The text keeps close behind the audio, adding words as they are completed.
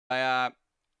They are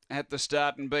at the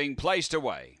start and being placed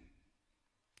away.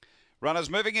 Runners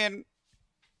moving in.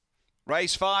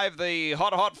 Race 5, the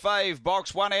hot fave.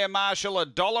 Box 1, Air Marshal,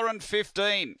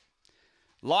 $1.15.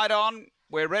 Light on.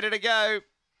 We're ready to go.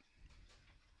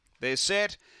 They're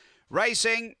set.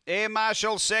 Racing, Air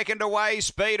Marshal second away,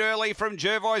 speed early from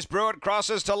Jervois Brewitt,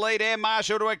 crosses to lead, Air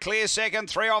Marshal to a clear second,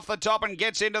 3 off the top and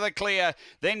gets into the clear.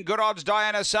 Then Good Odds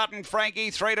Diana Sutton, Frankie,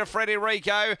 3 to Freddie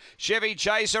Rico, Chevy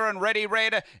Chaser and Ready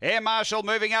Red, Air Marshal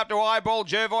moving up to eyeball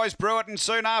Jervois Brewitt and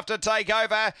soon after take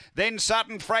over. Then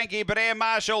Sutton, Frankie, but Air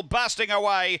Marshal busting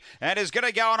away and is going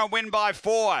to go on and win by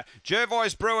 4.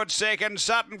 Jervois Brewitt second,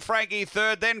 Sutton, Frankie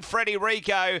third, then Freddie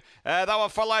Rico. They were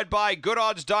followed by Good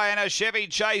Odds Diana, Chevy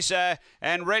Chaser,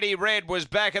 and Ready Red was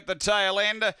back at the tail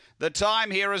end. The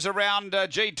time here is around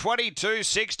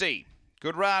G22.60.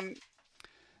 Good run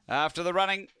after the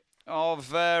running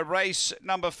of race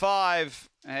number 5,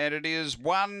 and it is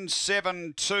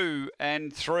 1-7-2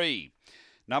 and 3.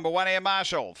 Number 1, Air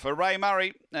Marshal for Ray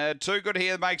Murray. Too good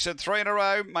here, makes it 3 in a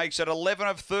row, makes it 11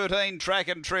 of 13 track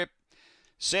and trip.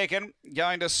 Second,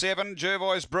 going to 7,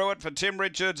 Jervois Brewitt for Tim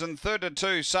Richards, and third to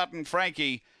 2, Sutton,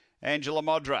 Frankie, Angela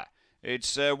Modra.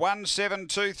 It's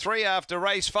 1-7-2-3 after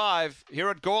race 5 here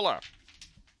at Gawler.